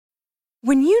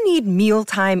When you need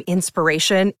mealtime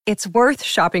inspiration, it's worth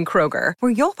shopping Kroger,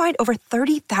 where you'll find over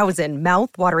 30,000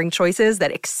 mouth-watering choices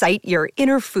that excite your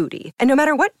inner foodie. And no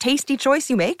matter what tasty choice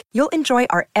you make, you'll enjoy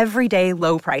our everyday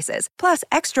low prices, plus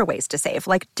extra ways to save,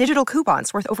 like digital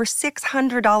coupons worth over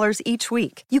 $600 each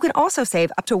week. You can also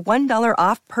save up to $1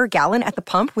 off per gallon at the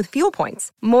pump with fuel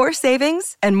points. More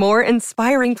savings and more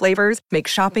inspiring flavors make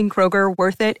shopping Kroger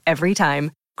worth it every time.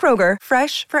 Kroger,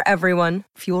 fresh for everyone.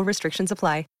 Fuel restrictions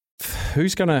apply.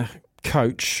 Who's going to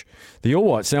coach the All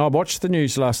Whites? Now, I watched the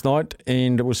news last night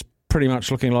and it was pretty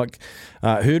much looking like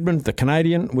Herdman, the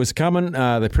Canadian, was coming.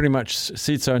 They pretty much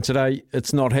said so, and today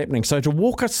it's not happening. So to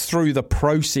walk us through the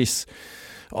process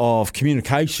of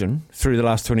communication through the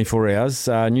last 24 hours,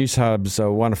 News Hub's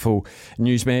a wonderful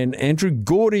newsman, Andrew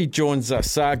Gourdie, joins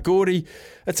us. Gourdie,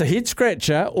 it's a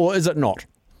head-scratcher, or is it not?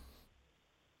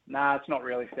 No, it's not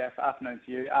really, Steph. Afternoon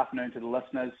to you, afternoon to the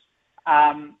listeners.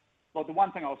 Well, the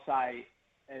one thing I'll say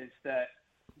is that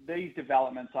these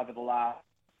developments over the last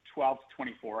 12 to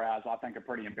 24 hours, I think, are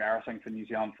pretty embarrassing for New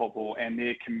Zealand football, and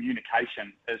their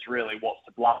communication is really what's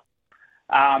to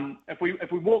blame. If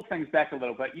we walk things back a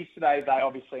little bit, yesterday they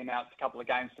obviously announced a couple of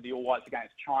games for the All Whites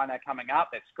against China coming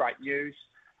up. That's great news.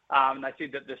 They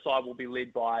said that the side will be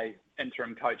led by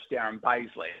interim coach Darren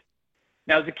Baisley.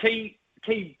 Now, there's a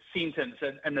key sentence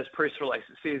in this press release.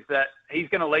 It says that he's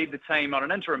going to lead the team on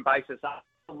an interim basis.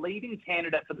 The leading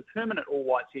candidate for the permanent All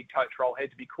Whites head coach role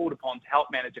had to be called upon to help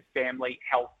manage a family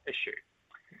health issue.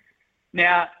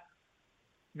 Now,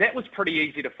 that was pretty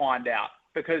easy to find out,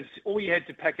 because all you had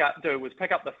to do was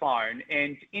pick up the phone,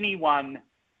 and anyone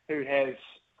who has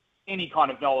any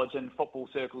kind of knowledge in football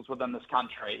circles within this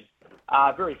country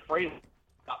very freely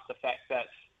up the fact that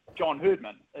John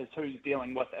Herdman is who's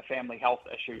dealing with a family health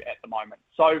issue at the moment.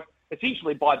 So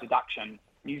essentially, by deduction,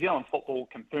 New Zealand football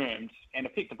confirmed and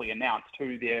effectively announced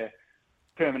who their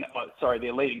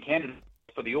leading candidate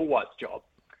for the All Whites job.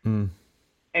 And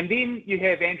then you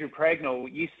have Andrew Cragnell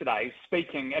yesterday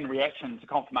speaking in reaction to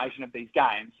confirmation of these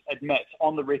games, admit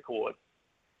on the record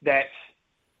that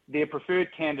their preferred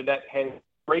candidate has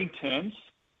agreed terms,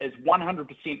 is 100%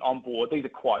 on board. These are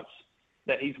quotes,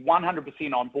 that he's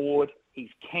 100% on board,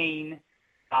 he's keen,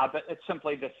 but it's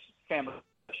simply this family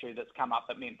issue that's come up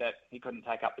that meant that he couldn't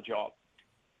take up the job.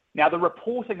 Now, the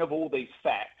reporting of all these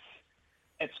facts,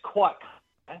 it's quite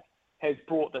clear, has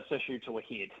brought this issue to a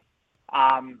head.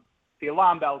 The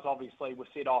alarm bells obviously were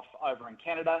set off over in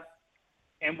Canada,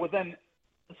 and within,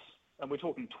 and we're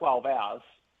talking 12 hours,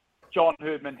 John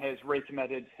Herdman has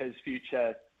recommitted his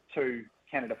future to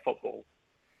Canada football.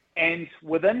 And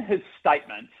within his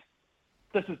statement,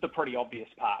 this is the pretty obvious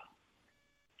part.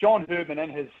 John Herdman in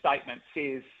his statement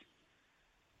says,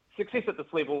 "Success at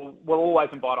this level will always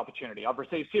invite opportunity. I've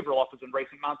received several offers in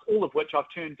recent months, all of which I've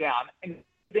turned down,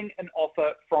 including an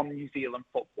offer from New Zealand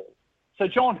football." So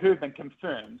John Herdman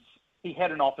confirms he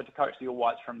had an offer to coach the All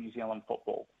Whites from New Zealand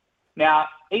football. Now,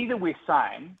 either we're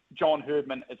saying John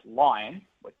Herdman is lying,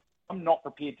 which I'm not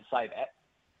prepared to say that,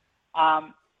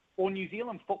 or New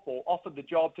Zealand football offered the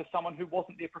job to someone who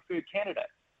wasn't their preferred candidate.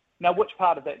 Now, which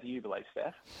part of that do you believe,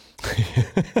 Steph?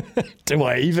 Do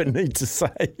I even need to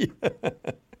say?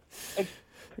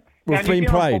 We've been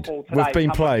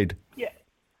played. Yeah,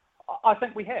 I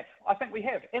think we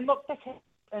have. And look, that's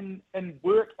in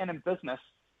work and in business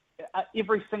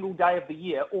every single day of the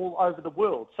year all over the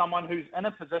world. Someone who's in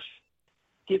a position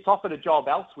gets offered a job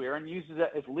elsewhere and uses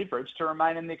it as leverage to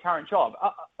remain in their current job.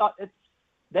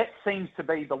 That seems to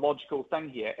be the logical thing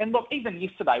here. And look, even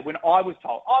yesterday when I was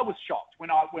told, I was shocked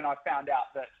when I found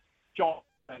out that John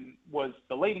was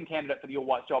the leading candidate for the All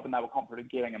Whites job and they were confident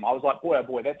of getting him. I was like, boy, oh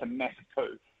boy, that's a massive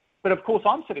coup. But of course,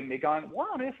 I'm sitting there going, why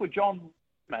on earth would John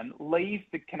leave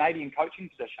the Canadian coaching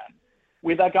position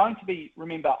where they're going to be,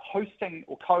 remember, hosting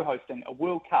or co-hosting a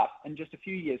World Cup in just a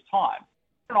few years' time?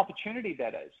 What an opportunity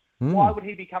that is. Why would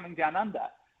he be coming down under?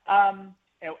 And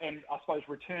I suppose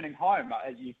returning home,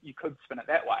 you could spin it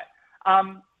that way.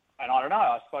 And I don't know,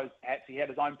 I suppose perhaps he had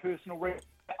his own personal reason.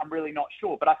 I'm really not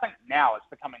sure. But I think now it's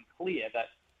becoming clear that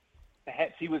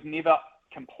perhaps he was never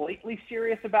completely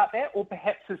serious about that, or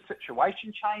perhaps his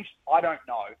situation changed. I don't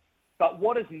know. But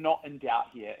what is not in doubt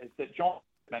here is that John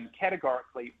Herdman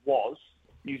categorically was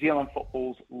New Zealand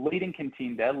football's leading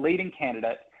contender, leading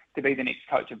candidate to be the next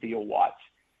coach of the All Whites.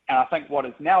 And I think what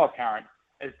is now apparent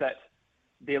is that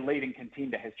their leading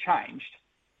contender has changed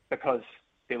because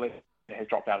their leading contender has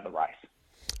dropped out of the race.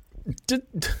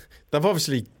 They've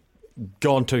obviously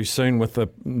gone too soon with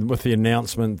the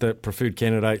announcement that preferred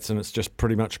candidates, and it's just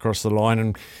pretty much across the line,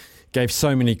 and gave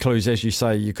so many clues, as you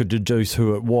say, you could deduce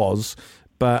who it was.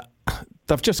 But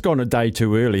they've just gone a day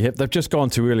too early. They've just gone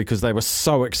too early because they were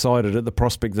so excited at the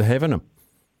prospect of having him.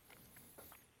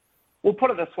 We'll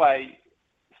put it this way,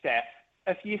 Steph.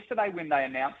 If yesterday when they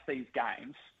announced these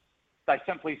games, they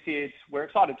simply said, we're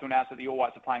excited to announce that the All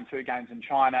Whites are playing 2 games in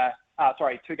China,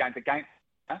 2 games against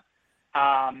China,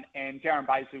 and Darren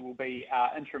Baisley will be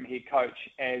our interim head coach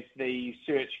as the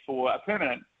search for a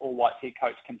permanent All Whites head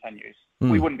coach continues.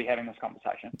 We wouldn't be having this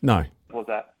conversation. No. What was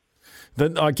that?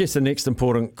 I guess the next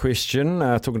important question,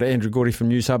 talking to Andrew Gourdie from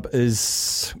News Hub,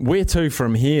 is where to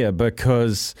from here?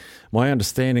 Because my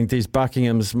understanding, Des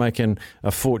Buckingham's making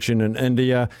a fortune in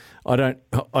India. I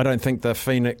don't think the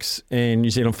Phoenix and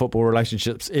New Zealand football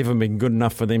relationship's ever been good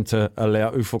enough for them to allow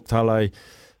Ufuk Talay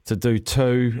to do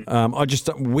 2.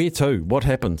 Where to? What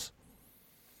happens?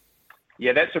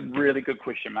 Yeah, that's a really good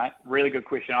question, mate. Really good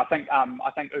question. I think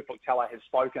Ufuk Talay has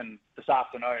spoken this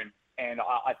afternoon, and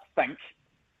I think,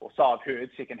 or so I've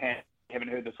heard secondhand, I haven't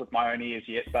heard this with my own ears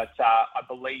yet, but I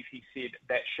believe he said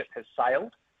that ship has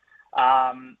sailed.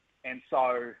 And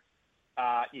so,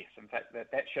 yes, in fact,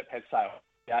 that ship has sailed.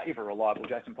 Ever reliable,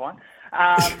 Jason Pine.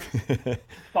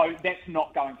 So that's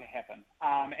not going to happen.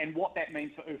 And what that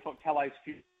means for Ufuk Talay's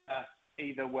future,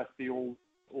 either with the All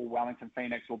Wellington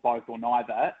Phoenix or both or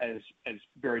neither, is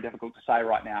very difficult to say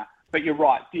right now. But you're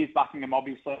right, Des Buckingham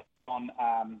obviously on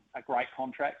a great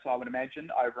contract, so I would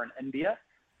imagine, over in India.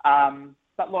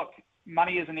 But look,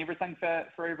 money isn't everything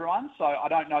for everyone, so I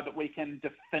don't know that we can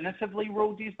definitively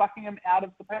rule Des Buckingham out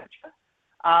of the picture.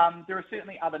 There are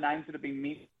certainly other names that have been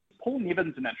mentioned. Paul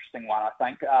Nevins an interesting one, I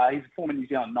think. He's a former New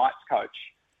Zealand Knights coach.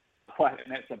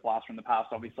 And that's a blast from the past,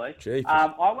 obviously.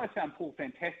 I always found Paul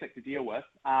fantastic to deal with.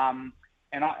 And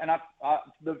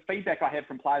the feedback I had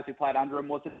from players who played under him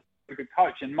was a good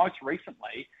coach. And most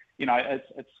recently,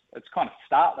 it's kind of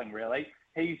startling, really.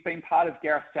 He's been part of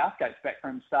Gareth Southgate's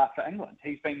backroom staff for England.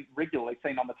 He's been regularly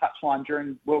seen on the touchline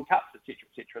during World Cups, etc.,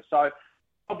 etc. So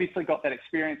obviously got that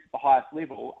experience at the highest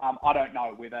level. I don't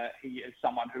know whether he is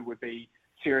someone who would be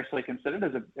seriously considered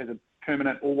as a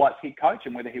permanent All Whites head coach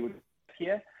and whether he would be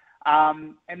here.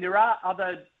 And there are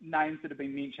other names that have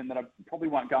been mentioned that I probably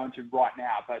won't go into right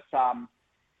now, but some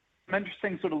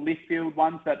interesting sort of left field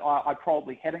ones that I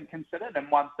probably hadn't considered,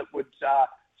 and ones that would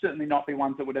certainly not be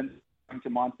ones that would to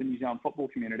mind the New Zealand football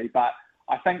community. But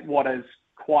I think what is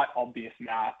quite obvious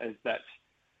now is that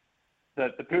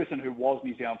the person who was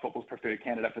New Zealand football's preferred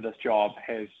candidate for this job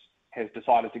has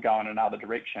decided to go in another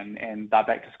direction, and they're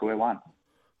back to square one.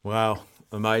 Wow,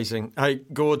 amazing. Hey,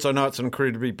 Gourds, I know it's an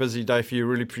incredibly busy day for you.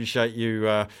 Really appreciate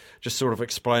you just sort of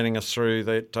explaining us through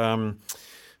that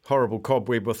horrible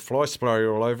cobweb with fly spray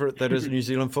all over it. That is New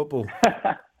Zealand football.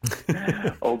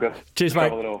 All good. Cheers,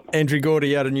 mate. Andrew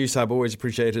Gourdie out of News Hub. Always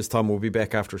appreciate his time. We'll be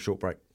back after a short break.